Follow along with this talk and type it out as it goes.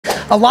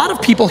A lot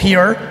of people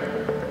here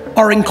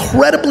are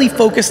incredibly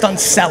focused on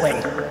selling.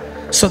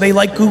 So they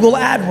like Google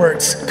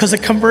AdWords because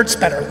it converts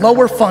better,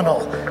 lower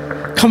funnel,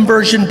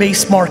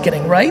 conversion-based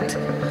marketing, right?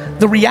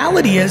 The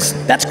reality is,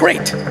 that's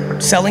great.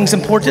 Selling's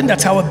important,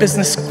 that's how a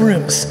business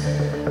grooms.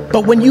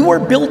 But when you are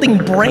building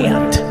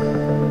brand,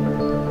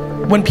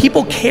 when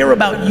people care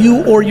about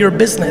you or your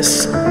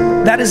business,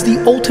 that is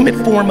the ultimate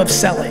form of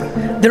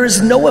selling. There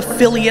is no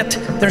affiliate,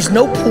 there's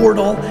no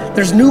portal,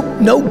 there's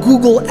no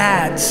Google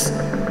ads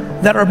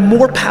that are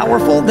more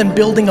powerful than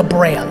building a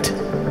brand.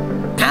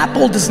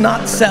 Apple does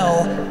not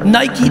sell,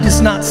 Nike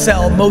does not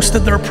sell most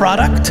of their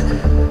product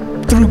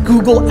through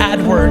Google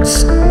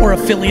AdWords or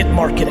affiliate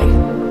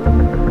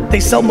marketing. They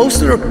sell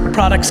most of their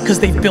products because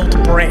they've built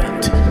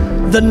brand.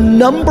 The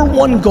number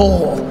one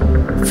goal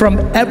from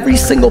every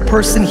single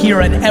person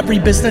here and every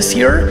business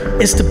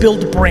here is to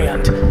build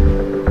brand.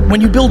 When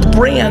you build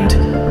brand,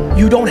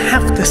 you don't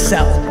have to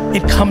sell,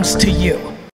 it comes to you.